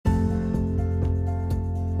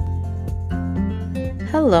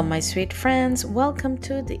Hello, my sweet friends. Welcome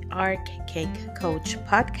to the Art Cake Coach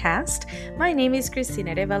podcast. My name is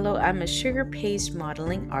Cristina Revalo. I'm a sugar paste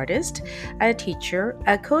modeling artist, a teacher,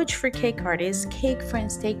 a coach for cake artists, Cake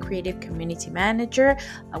Friends Day creative community manager,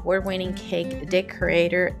 award winning cake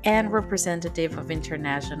decorator, and representative of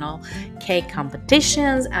international cake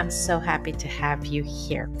competitions. I'm so happy to have you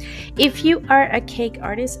here. If you are a cake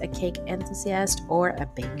artist, a cake enthusiast, or a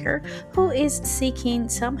baker who is seeking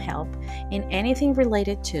some help, in anything related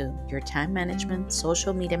to your time management,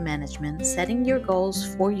 social media management, setting your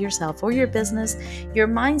goals for yourself or your business, your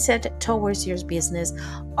mindset towards your business,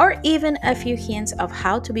 or even a few hints of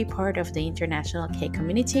how to be part of the international cake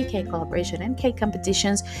community, cake collaboration, and cake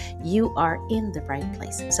competitions, you are in the right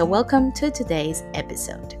place. So, welcome to today's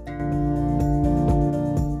episode.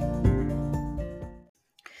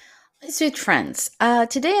 Sweet friends,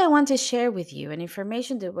 today I want to share with you an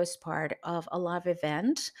information that was part of a live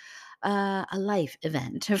event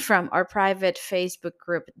from our private Facebook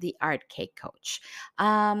group, The Art Cake Coach,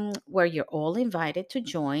 where you're all invited to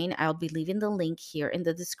join. I'll be leaving the link here in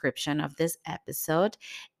the description of this episode.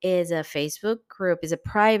 Is a Facebook group, is a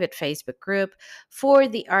private Facebook group for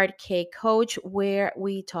The Art Cake Coach, where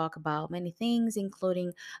we talk about many things,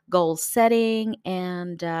 including goal setting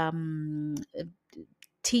and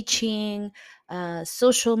teaching,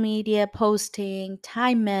 social media posting,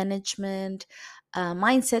 time management,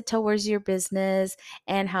 mindset towards your business,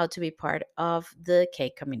 and how to be part of the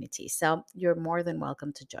cake community. So you're more than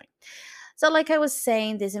welcome to join. So, like I was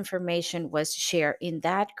saying, this information was shared in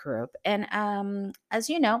that group. And as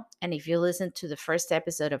you know, and if you listen to the first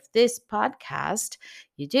episode of this podcast,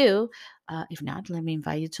 you do. If not, let me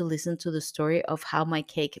invite you to listen to the story of how my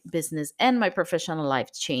cake business and my professional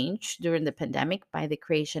life changed during the pandemic by the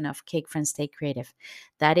creation of Cake Friends Day Creative.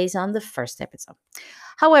 That is on the first episode.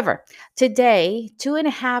 However, today,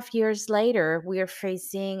 2.5 years later, we are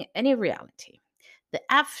facing a new reality, the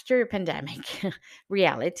after pandemic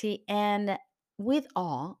reality. And with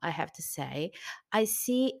all, I have to say, I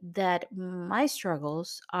see that my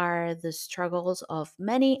struggles are the struggles of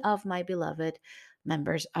many of my beloved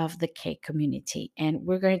members of the cake community. And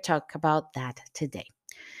we're going to talk about that today.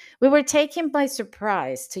 We were taken by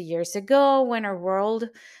surprise 2 years ago when our world,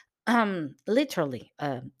 literally,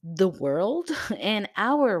 the world and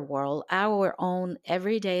our own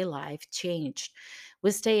everyday life changed.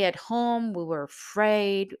 We stay at home, we were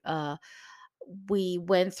afraid, we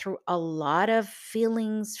went through a lot of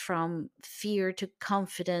feelings, from fear to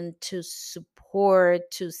confident to support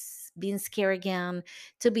to being scared again,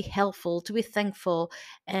 to be helpful, to be thankful,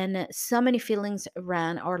 and so many feelings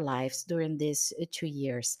around our lives during these 2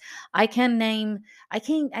 years. I can name, I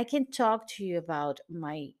can talk to you about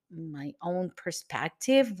my own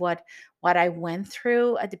perspective, what I went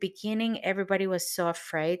through at the beginning. Everybody was so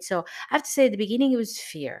afraid. So I have to say, at the beginning, it was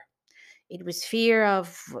fear. It was fear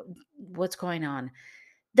of what's going on.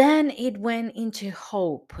 Then it went into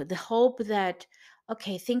hope, the hope that,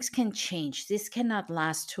 okay, things can change. This cannot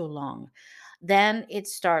last too long. Then it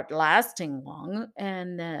started lasting long.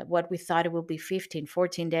 And what we thought it would be 15,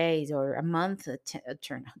 14 days or a month,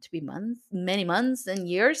 turned out to be months, many months and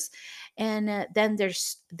years. And then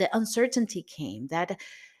there's the uncertainty came that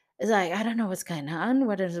is like, I don't know what's going on,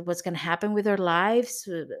 what's going to happen with our lives.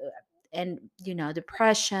 And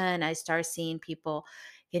depression. I start seeing people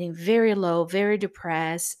getting very low, very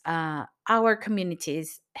depressed. Our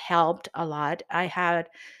communities helped a lot. I had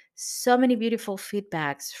so many beautiful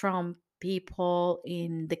feedbacks from people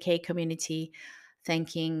in the cake community,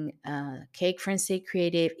 thanking Cake Friends Day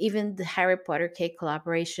Creative, even the Harry Potter cake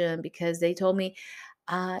collaboration, because they told me,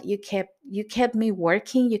 you kept me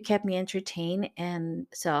working, you kept me entertained. And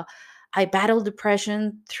so I battled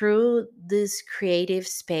depression through this creative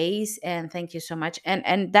space, and thank you so much.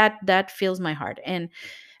 And that fills my heart. And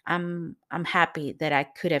I'm happy that I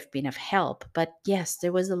could have been of help. But yes,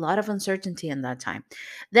 there was a lot of uncertainty in that time.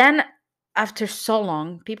 Then, after so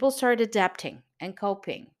long, people started adapting and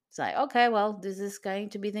coping. It's like, okay, well, this is going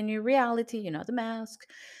to be the new reality, the mask,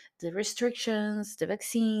 the restrictions, the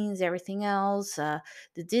vaccines, everything else, the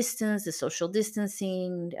distance, the social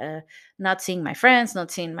distancing, not seeing my friends,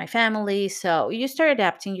 not seeing my family. So you start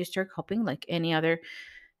adapting, you start coping like any other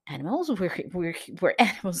animals. We're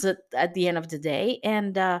animals at the end of the day.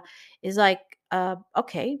 And it's like,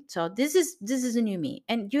 okay, so this is a new me.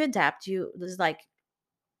 And you adapt. It's like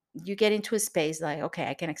you get into a space like, okay,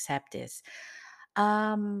 I can accept this.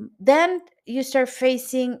 Then you start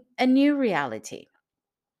facing a new reality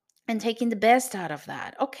and taking the best out of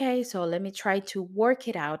that. Okay, so let me try to work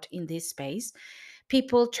it out in this space,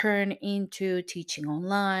 people turn into teaching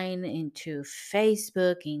online, into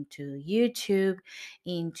Facebook, into YouTube,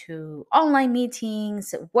 into online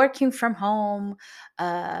meetings, working from home.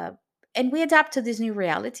 Uh, and we adapt to this new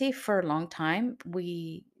reality for a long time.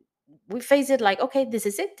 We face it like, okay, this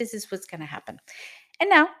is it. This is what's going to happen. And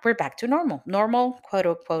now we're back to normal. Normal, quote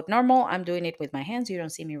unquote normal. I'm doing it with my hands. You don't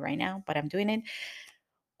see me right now, but I'm doing it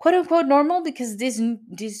quote unquote normal because this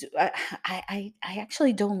I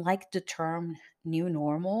actually don't like the term new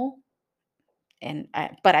normal,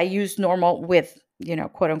 but I use normal with,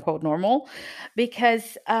 quote unquote normal,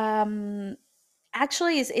 because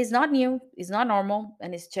actually is not new, is not normal,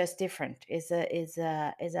 and it's just different. Is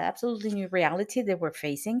a absolutely new reality that we're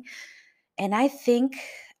facing. And I think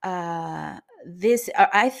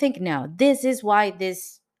I think now this is why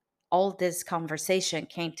this all this conversation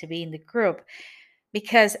came to be in the group,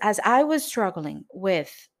 because as I was struggling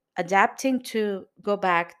with adapting to go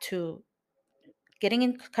back to getting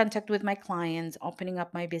in contact with my clients, opening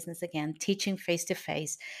up my business again, teaching face to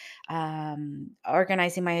face,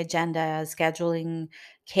 organizing my agenda, scheduling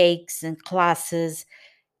cakes and classes.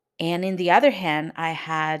 And in the other hand, I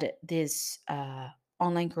had these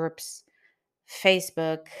online groups,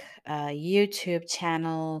 Facebook, YouTube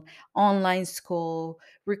channel, online school,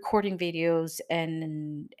 recording videos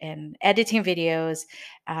and editing videos,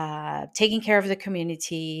 taking care of the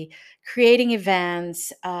community, creating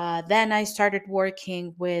events. Then I started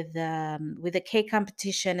working with a cake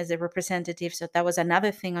competition as a representative, so that was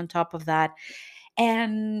another thing on top of that.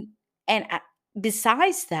 And and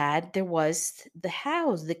besides that, there was the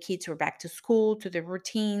house. The kids were back to school, to their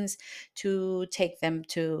routines, to take them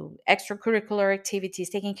to extracurricular activities,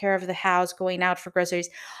 taking care of the house, going out for groceries,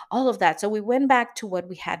 all of that. So we went back to what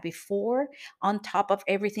we had before, on top of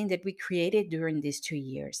everything that we created during these 2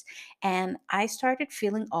 years. And I started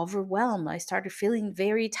feeling overwhelmed. I started feeling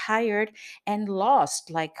very tired and lost,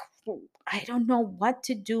 like, I don't know what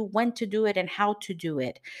to do, when to do it, and how to do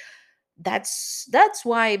it. That's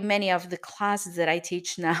why many of the classes that I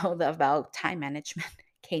teach now about time management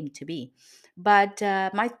came to be. But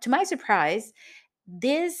my to my surprise,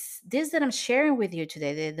 this that I'm sharing with you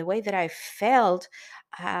today, the way that I felt,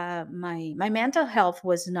 my mental health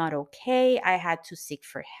was not okay. I had to seek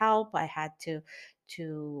for help. I had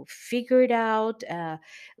to figure it out,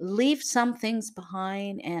 leave some things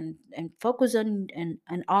behind, and focus on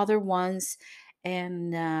other ones.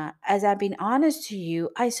 And as I've been honest to you,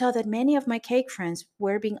 I saw that many of my cake friends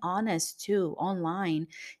were being honest too online,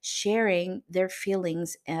 sharing their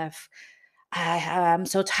feelings of, I'm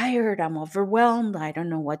so tired. I'm overwhelmed. I don't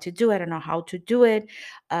know what to do. I don't know how to do it.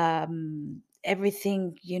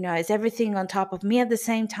 Everything, is everything on top of me at the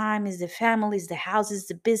same time? Is the family, is the house, is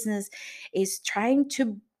the business, is trying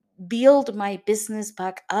to build my business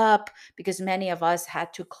back up, because many of us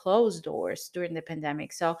had to close doors during the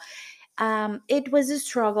pandemic. So it was a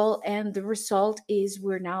struggle, and the result is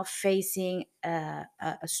we're now facing a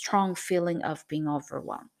strong feeling of being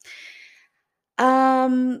overwhelmed.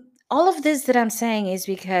 All of this that I'm saying is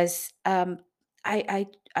because I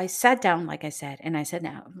sat down, like I said, and I said,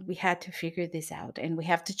 now we had to figure this out, and we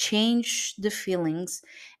have to change the feelings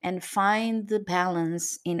and find the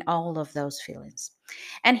balance in all of those feelings.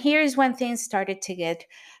 And here is when things started to get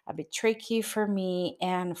a bit tricky for me,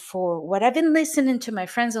 and for what I've been listening to my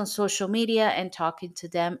friends on social media and talking to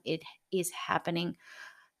them, it is happening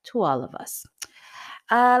to all of us.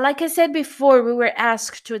 Like I said before, we were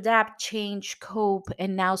asked to adapt, change, cope,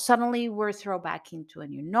 and now suddenly we're thrown back into a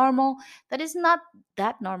new normal that is not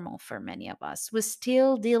that normal for many of us. We're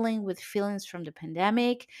still dealing with feelings from the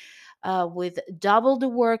pandemic, with double the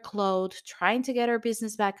workload, trying to get our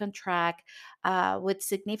business back on track, with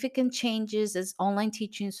significant changes as online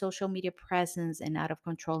teaching, social media presence, and out of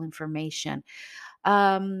control information.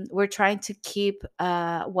 We're trying to keep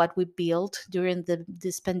what we built during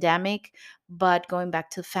this pandemic, but going back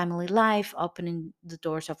to family life, opening the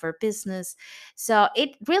doors of our business. So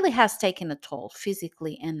it really has taken a toll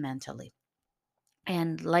physically and mentally.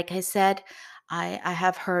 And like I said, I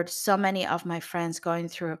have heard so many of my friends going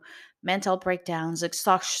through mental breakdowns,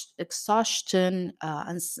 exhaustion,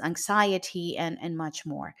 anxiety, and much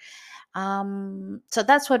more. So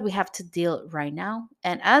that's what we have to deal right now.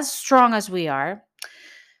 And as strong as we are,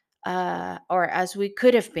 or as we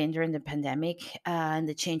could have been during the pandemic, and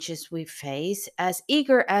the changes we face, as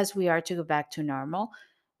eager as we are to go back to normal,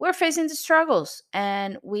 we're facing the struggles,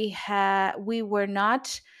 and we were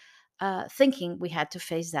not thinking we had to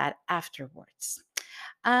face that afterwards.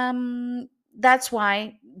 That's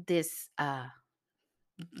why this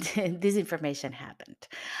this information happened.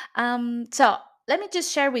 So let me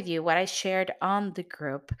just share with you what I shared on the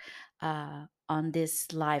group on this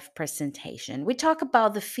live presentation. We talk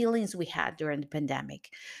about the feelings we had during the pandemic.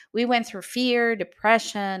 We went through fear,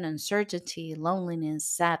 depression, uncertainty, loneliness,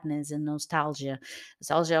 sadness, and nostalgia.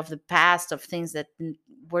 Nostalgia of the past, of things that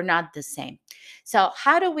were not the same. So,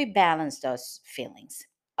 how do we balance those feelings?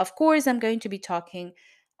 Of course, I'm going to be talking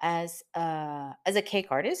as a cake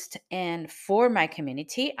artist and for my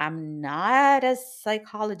community. I'm not a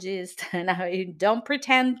psychologist, and I don't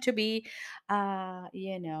pretend to be, uh,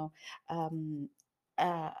 you know, um,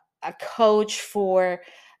 uh, a coach for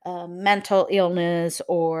mental illness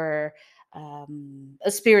or a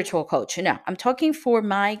spiritual coach. No, I'm talking for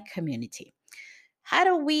my community. How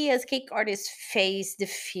do we as cake artists face the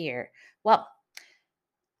fear? Well,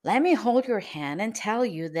 let me hold your hand and tell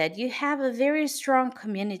you that you have a very strong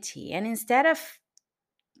community. And instead of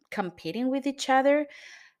competing with each other,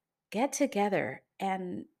 get together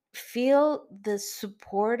and feel the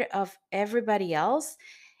support of everybody else,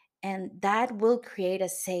 and that will create a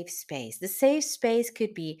safe space. The safe space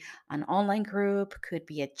could be an online group, could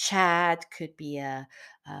be a chat, could be a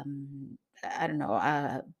I don't know,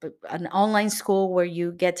 an online school where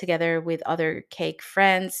you get together with other cake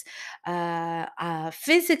friends, a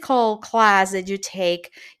physical class that you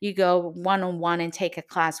take. You go one on one and take a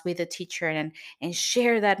class with a teacher, and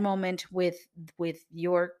share that moment with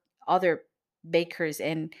your other bakers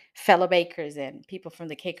and fellow bakers and people from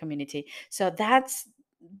the cake community. So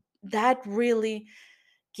that really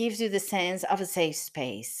gives you the sense of a safe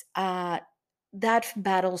space. That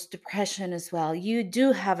battles depression as well. You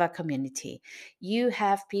do have a community. You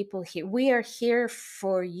have people here. We are here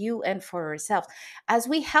for you and for ourselves. As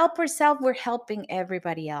we help ourselves, we're helping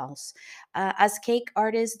everybody else. As cake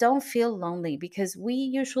artists, don't feel lonely because we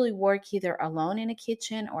usually work either alone in a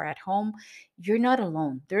kitchen or at home. You're not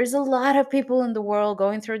alone. There's a lot of people in the world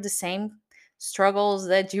going through the same struggles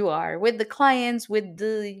that you are with the clients, with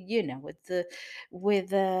the with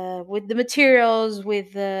the materials,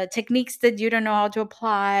 with the techniques that you don't know how to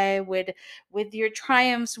apply, with your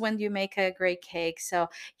triumphs when you make a great cake. So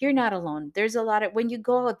you're not alone. There's a lot of, when you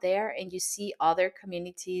go out there and you see other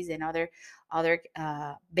communities and other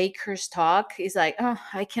bakers talk, it's like, oh,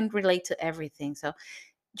 I can relate to everything. So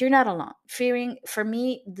you're not alone. Fearing, for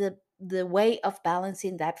me, the way of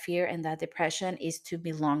balancing that fear and that depression is to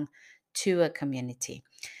belong to a community.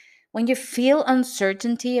 When you feel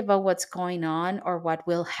uncertainty about what's going on or what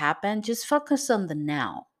will happen, just focus on the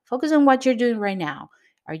now. Focus on what you're doing right now.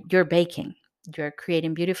 You're baking, you're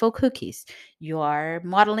creating beautiful cookies, you are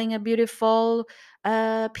modeling a beautiful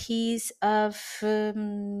piece of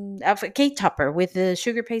a cake topper with the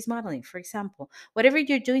sugar paste modeling, for example. Whatever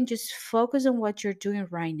you're doing, just focus on what you're doing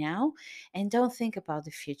right now and don't think about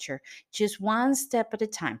the future. Just one step at a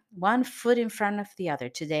time, one foot in front of the other.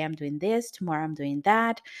 Today I'm doing this, tomorrow I'm doing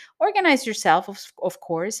that. Organize yourself, of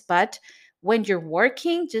course, but when you're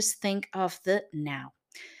working, just think of the now.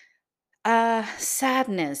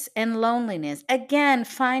 Sadness and loneliness. Again,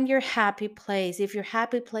 find your happy place. If your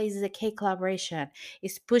happy place is a cake collaboration,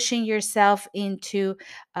 is pushing yourself into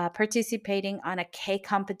participating on a cake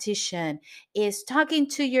competition, is talking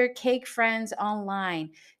to your cake friends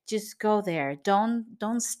online. Just go there.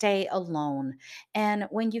 Don't stay alone. And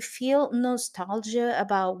when you feel nostalgia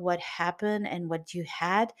about what happened and what you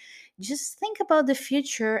had, just think about the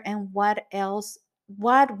future and what else,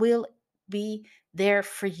 what will be there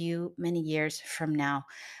for you many years from now.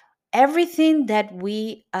 Everything that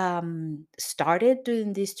we started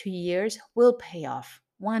during these 2 years will pay off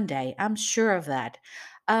one day. I'm sure of that.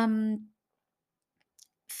 Um,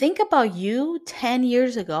 think about you 10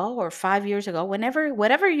 years ago or 5 years ago, whenever,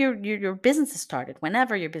 whatever your business started,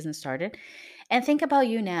 whenever your business started, and think about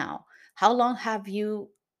you now. How long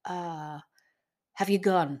uh, have you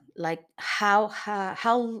gone? Like how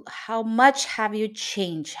much have you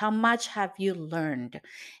changed? How much have you learned?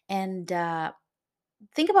 And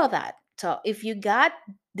think about that. So if you got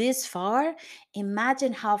this far,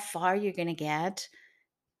 imagine how far you're going to get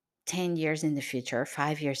 10 years in the future,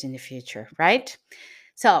 5 years in the future, right?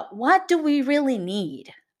 So what do we really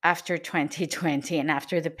need after 2020 and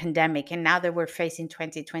after the pandemic, and now that we're facing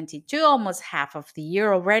 2022, almost half of the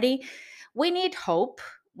year already? We need hope.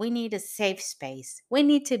 We need a safe space. We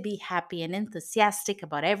need to be happy and enthusiastic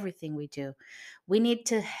about everything we do. We need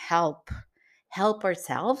to help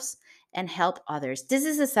ourselves and help others. This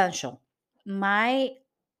is essential. My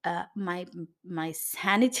my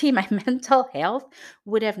sanity, my mental health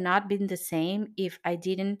would have not been the same if I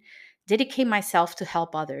didn't dedicate myself to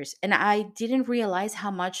help others. And I didn't realize how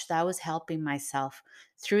much that was helping myself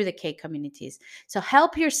through the cake communities. So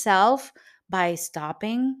help yourself by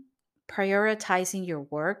stopping, prioritizing your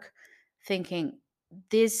work, thinking,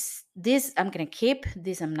 this I'm gonna keep,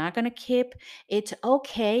 this I'm not gonna keep. It's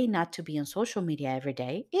okay not to be on social media every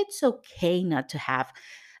day. It's okay not to have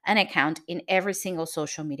an account in every single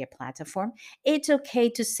social media platform. It's okay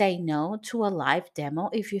to say no to a live demo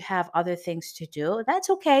if you have other things to do. That's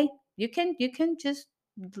okay. You can just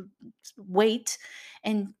wait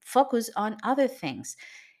and focus on other things.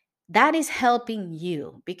 That is helping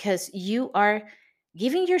you because you are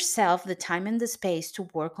giving yourself the time and the space to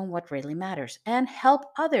work on what really matters and help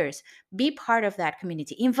others. Be part of that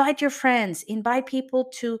community. Invite your friends, invite people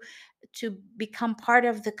to become part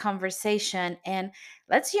of the conversation, and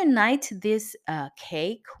let's unite this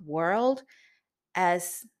cake world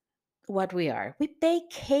as what we are. We bake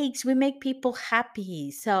cakes, we make people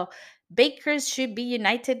happy. So bakers should be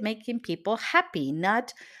united making people happy,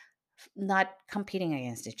 not competing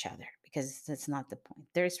against each other, because that's not the point.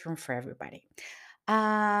 There's room for everybody.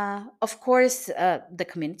 Of course, the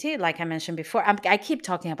community, like I mentioned before, I keep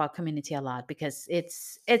talking about community a lot because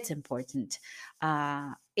it's important.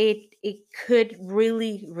 It could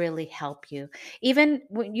really really help you. Even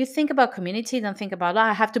when you think about community, don't think about, oh,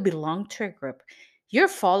 I have to belong to a group. Your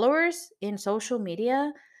followers in social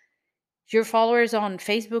media, your followers on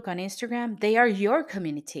Facebook, on Instagram, they are your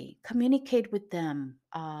community. Communicate with them.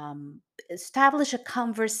 Establish a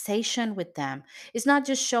conversation with them. It's not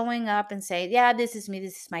just showing up and say, yeah, this is me,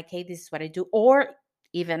 this is my case, this is what I do. Or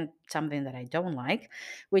even something that I don't like,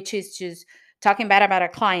 which is just talking bad about a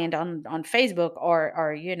client on Facebook,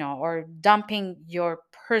 or dumping your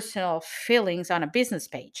personal feelings on a business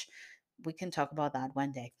page. We can talk about that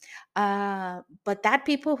one day. But that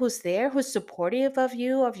people who's there, who's supportive of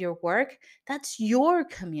you, of your work, that's your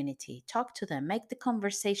community. Talk to them, make the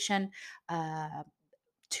conversation uh,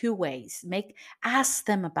 two ways. Ask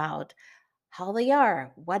them about how they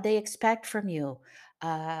are, what they expect from you,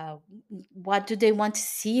 uh, what do they want to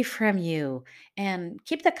see from you, and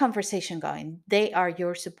keep the conversation going. They are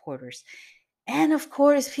your supporters. And of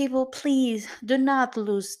course, people, please do not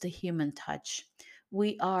lose the human touch.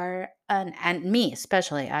 We are, and me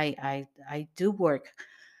especially, I do work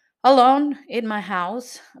alone in my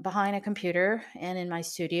house behind a computer and in my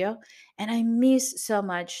studio, and I miss so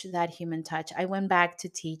much that human touch. I went back to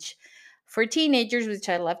teach for teenagers, which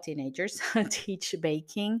I love teenagers, teach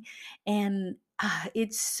baking, and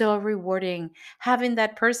it's so rewarding having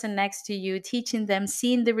that person next to you, teaching them,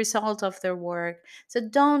 seeing the result of their work. So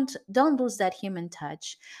don't lose that human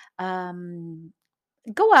touch. um,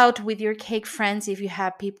 Go out with your cake friends if you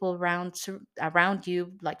have people around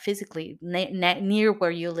you, like physically near where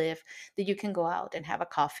you live, that you can go out and have a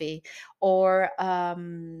coffee, or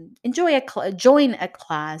join a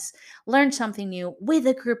class, learn something new with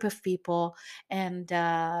a group of people, and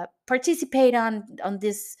participate on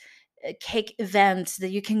this cake events that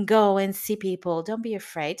you can go and see people. Don't be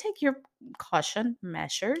afraid. Take your caution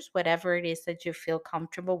measures, whatever it is that you feel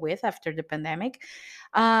comfortable with after the pandemic,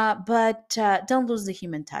 but don't lose the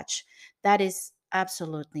human touch. That is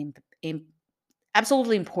absolutely important.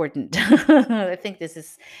 I think this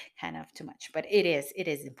is kind of too much, but it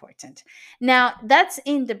is important. Now that's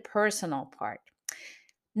in the personal part.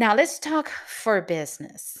 Now let's talk for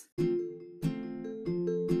business.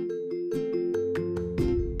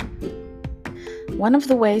 One of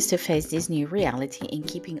the ways to face this new reality in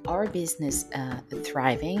keeping our business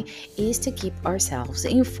thriving is to keep ourselves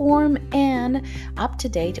informed and up to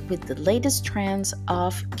date with the latest trends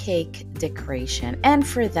of cake decoration. And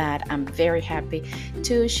for that, I'm very happy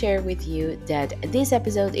to share with you that this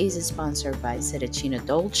episode is sponsored by Seracino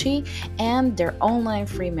Dolce and their online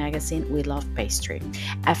free magazine, We Love Pastry,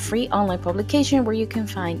 a free online publication where you can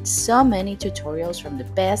find so many tutorials from the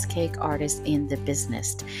best cake artists in the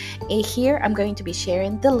business. Here, I'm going to be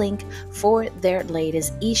sharing the link for their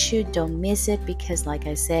latest issue. Don't miss it because, like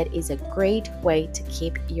I said, it's a great way to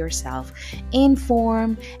keep yourself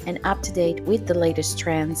informed and up to date with the latest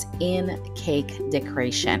trends in cake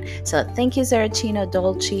decoration. So, thank you, Saracino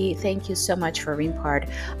Dolce. Thank you so much for being part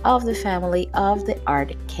of the family of the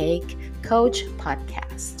Art Cake Coach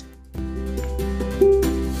podcast.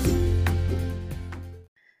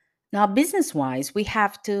 Now, business wise, we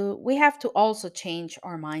have to also change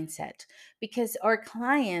our mindset because our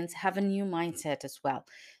clients have a new mindset as well.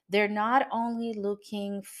 They're not only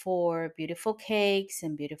looking for beautiful cakes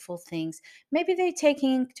and beautiful things, maybe they're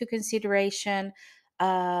taking into consideration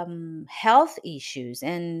health issues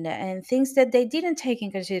and things that they didn't take in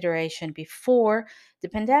consideration before the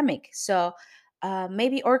pandemic. So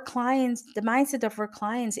maybe our clients, the mindset of our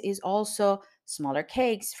clients is also smaller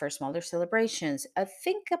cakes for smaller celebrations.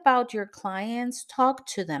 Think about your clients, talk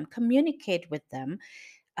to them, communicate with them,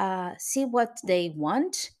 see what they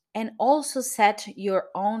want, and also set your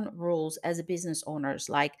own rules as a business owners,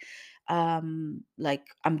 like I'm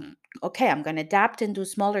okay, I'm going to adapt and do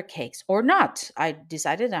smaller cakes, or not. I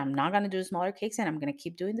decided I'm not going to do smaller cakes and I'm going to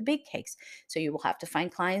keep doing the big cakes. So you will have to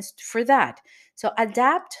find clients for that. So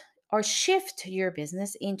adapt or shift your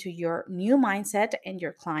business into your new mindset and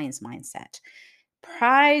your client's mindset.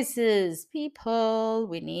 Prices, people,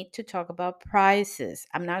 we need to talk about prices.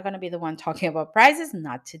 I'm not going to be the one talking about prices,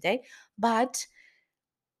 not today, but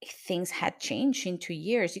things had changed in 2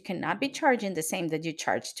 years. You cannot be charging the same that you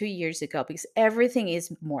charged 2 years ago because everything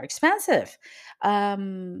is more expensive.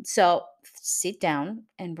 So sit down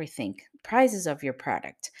and rethink prices of your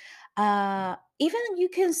product. Even you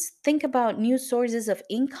can think about new sources of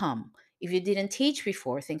income. If you didn't teach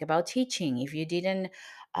before, think about teaching. If you didn't,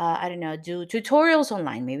 I don't know, do tutorials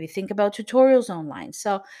online, maybe think about tutorials online.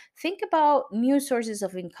 So think about new sources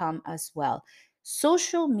of income as well.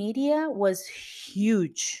 Social media was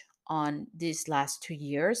huge on these last 2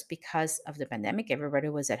 years because of the pandemic. Everybody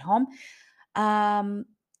was at home. Um,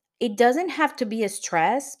 it doesn't have to be a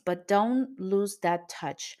stress, but don't lose that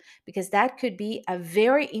touch because that could be a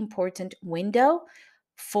very important window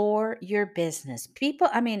for your business. People,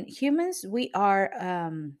 I mean, humans, we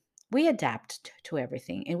adapt to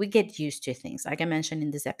everything and we get used to things, like I mentioned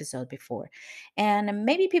in this episode before. And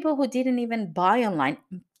maybe people who didn't even buy online,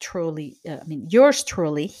 truly, I mean, yours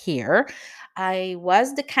truly here, I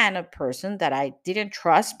was the kind of person that I didn't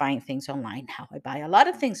trust buying things online. Now I buy a lot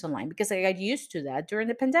of things online because I got used to that during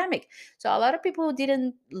the pandemic. So a lot of people who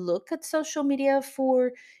didn't look at social media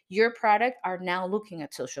for your product are now looking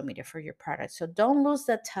at social media for your product. So don't lose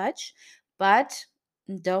that touch, but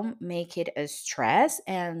don't make it a stress.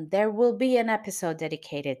 And there will be an episode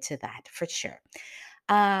dedicated to that for sure.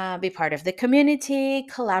 Be part of the community,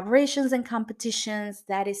 collaborations and competitions.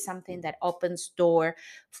 That is something that opens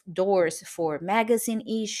doors for magazine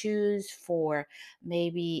issues, for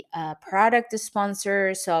maybe product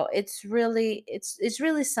sponsors. So it's really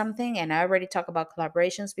something. And I already talked about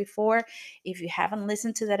collaborations before. If you haven't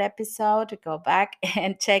listened to that episode, go back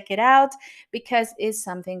and check it out because it's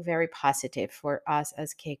something very positive for us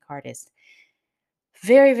as cake artists.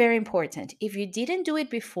 Very, very important. If you didn't do it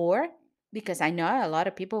before, because I know a lot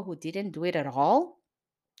of people who didn't do it at all,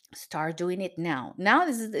 start doing it now. Now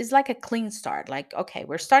this is like a clean start. Like, okay,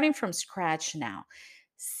 we're starting from scratch now.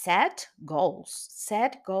 Set goals.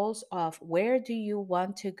 Set goals of where do you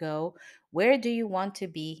want to go? Where do you want to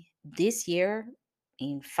be this year,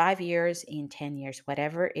 in 5 years, in 10 years,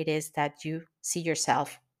 whatever it is that you see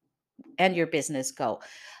yourself and your business go.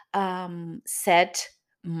 Set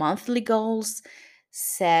monthly goals,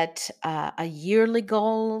 set a yearly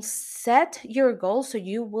goal, set your goals so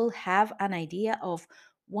you will have an idea of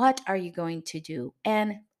what are you going to do,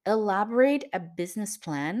 and elaborate a business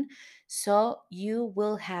plan so you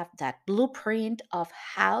will have that blueprint of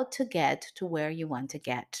how to get to where you want to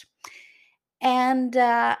get. And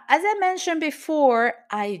as I mentioned before,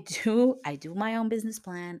 I do my own business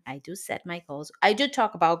plan. I do set my goals. I do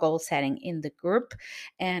talk about goal setting in the group,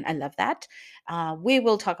 and I love that. We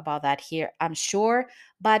will talk about that here, I'm sure.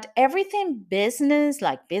 But everything business,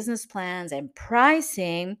 like business plans and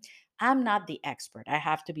pricing, I'm not the expert. I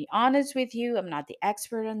have to be honest with you. I'm not the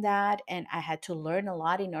expert on that, and I had to learn a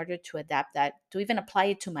lot in order to adapt that, to even apply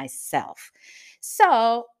it to myself.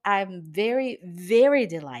 So I'm very, very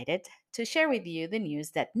delighted to share with you the news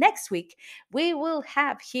that next week we will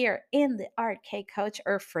have here in the Art Cake Coach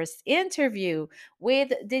our first interview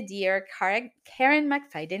with the dear Karen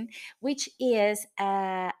McFadden, which is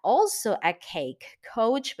also a cake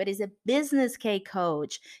coach, but is a business cake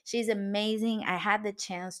coach. She's amazing. I had the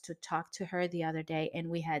chance to talk to her the other day and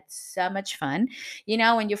we had so much fun. You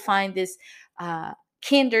know, when you find this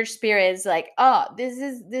kinder spirits, like, oh,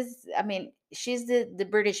 this, I mean, she's the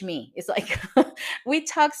British me. It's like we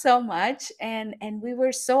talk so much, and we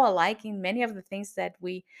were so alike in many of the things that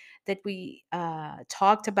we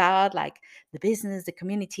talked about, like the business, the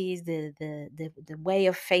communities, the way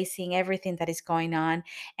of facing everything that is going on.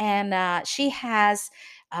 And she has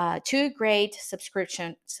two great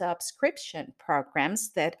subscription programs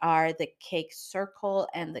that are the Cake Circle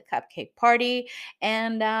and the Cupcake Party,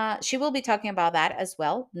 and she will be talking about that as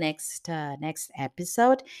well next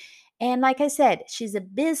episode. And like I said, she's a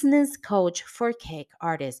business coach for cake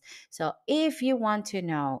artists. So if you want to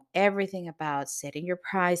know everything about setting your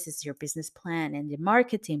prices, your business plan, and the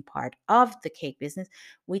marketing part of the cake business,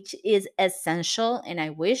 which is essential, and I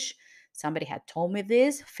wish somebody had told me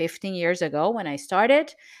this 15 years ago when I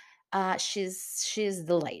started, she's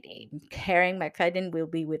the lady. Karen McFadden will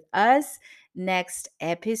be with us next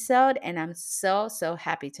episode, and I'm so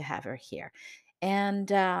happy to have her here.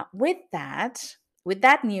 And with that, with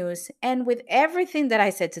that news and with everything that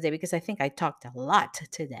I said today, because I think I talked a lot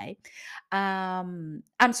today, I'm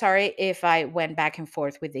sorry if I went back and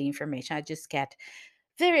forth with the information. I just get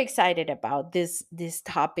very excited about these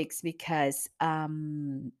topics because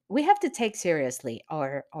we have to take seriously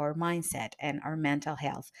our mindset and our mental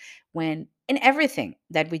health when in everything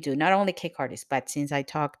that we do, not only cake artists, but since I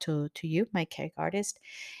talked to you, my cake artist,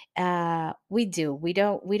 we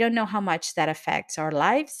don't know how much that affects our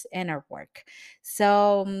lives and our work.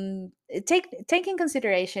 So take in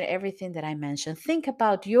consideration everything that I mentioned. Think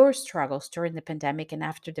about your struggles during the pandemic and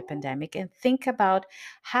after the pandemic, and think about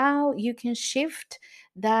how you can shift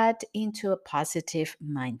that into a positive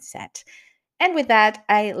mindset. And with that,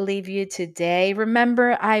 I leave you today.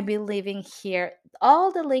 Remember, I'll be leaving here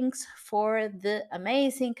all the links for the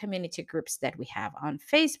amazing community groups that we have on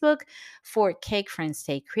Facebook for Cake Friends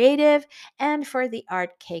Stay Creative and for the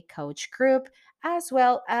Art Cake Coach group, as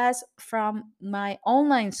well as from my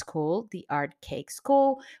online school, the Art Cake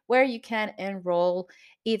School, where you can enroll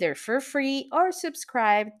either for free or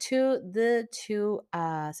subscribe to the two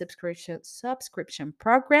subscription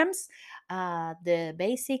programs, the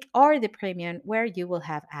basic or the premium, where you will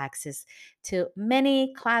have access to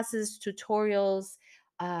many classes, tutorials,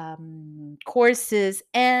 courses,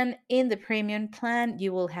 and in the premium plan,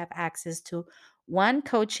 you will have access to one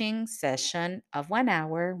coaching session of 1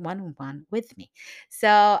 hour one on one with me.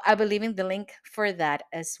 So I will leave in the link for that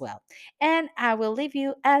as well. And I will leave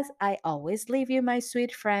you as I always leave you, my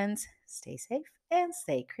sweet friends. Stay safe and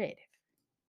stay creative.